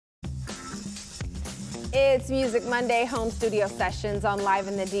It's Music Monday home studio sessions on Live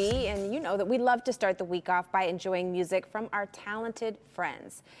in the D, and you know that we love to start the week off by enjoying music from our talented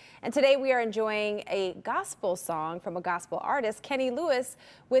friends. And today we are enjoying a gospel song from a gospel artist, Kenny Lewis,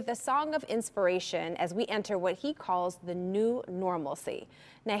 with a song of inspiration as we enter what he calls the new normalcy.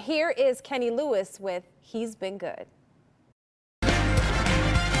 Now here is Kenny Lewis with He's Been Good.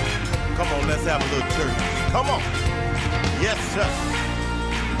 Come on, let's have a little church. Come on. Yes, sir.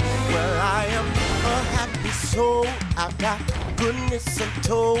 Well, I am a happy soul. I've got goodness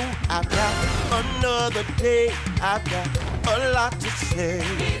untold. I've got another day. I've got a lot to say.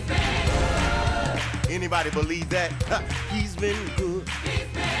 He's been good. Anybody believe that? He's been good. He's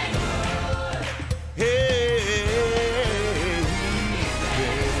been good. Hey, He's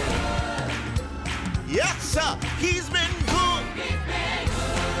been good. yes, sir. He's been good. He's been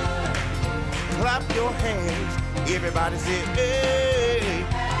good. Clap your hands. Everybody say, hey.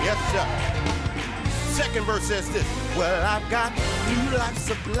 Yes, sir. Second verse says this. Well, I've got new life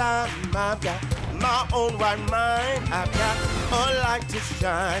sublime. I've got my own right mind. I've got a light to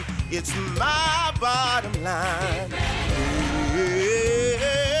shine. It's my bottom line.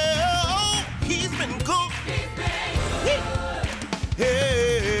 Oh, he's been good. He's been good. Hey,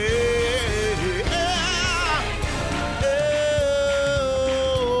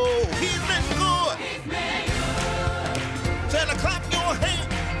 oh, he's been good. He's been good. Tell her, clap your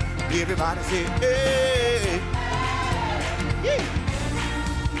hands. Everybody say, hey. Yeah.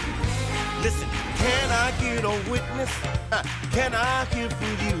 Listen, can I get a witness? Can I hear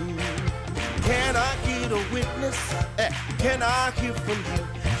from you? Can I get a witness? Can I hear from you?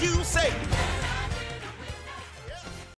 You say,